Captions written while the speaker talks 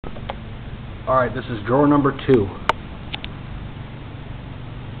Alright, this is drawer number 2.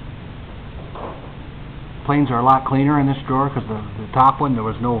 Planes are a lot cleaner in this drawer because the top one,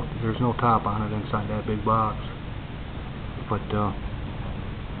 there's no top on it inside that big box. But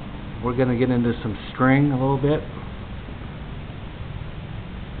we're going to get into some string a little bit.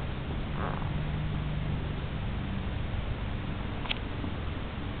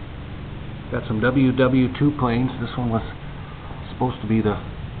 Got some WW2 planes. This one was supposed to be the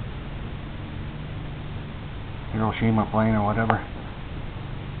Hiroshima plane or whatever.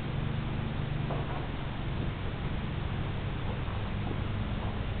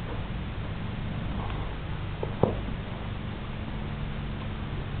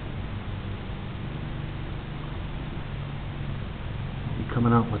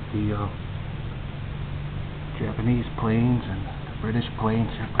 Coming up with the Japanese planes and the British planes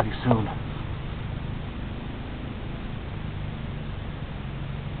here pretty soon.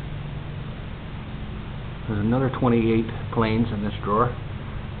 There's another 28 planes in this drawer.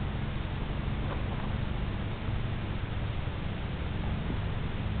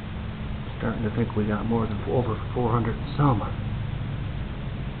 Starting to think we got more than over 400 and some.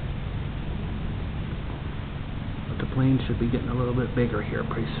 But the planes should be getting a little bit bigger here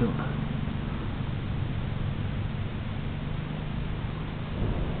pretty soon.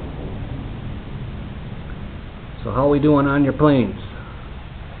 So how are we doing on your planes?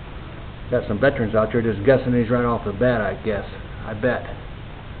 Got some veterans out there just guessing these right off the bat, I guess. I bet.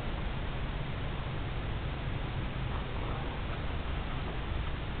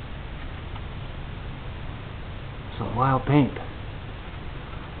 Some wild paint.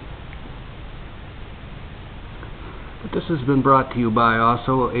 But this has been brought to you by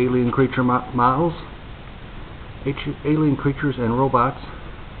also Alien Creature Models, Alien Creatures and Robots,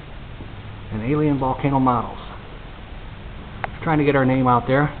 and Alienvolcanomodels. Trying to get our name out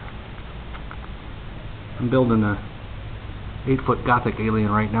there. I'm building a 8-foot Gothic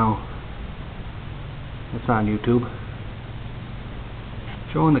alien right now. It's on YouTube.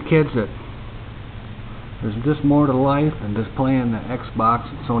 Showing the kids that there's just more to life than just playing the Xbox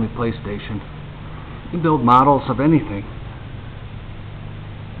and Sony PlayStation. You can build models of anything.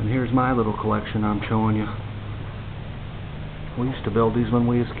 And here's my little collection I'm showing you. We used to build these when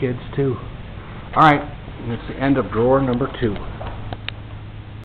we was kids too. Alright, and it's the end of drawer number 2.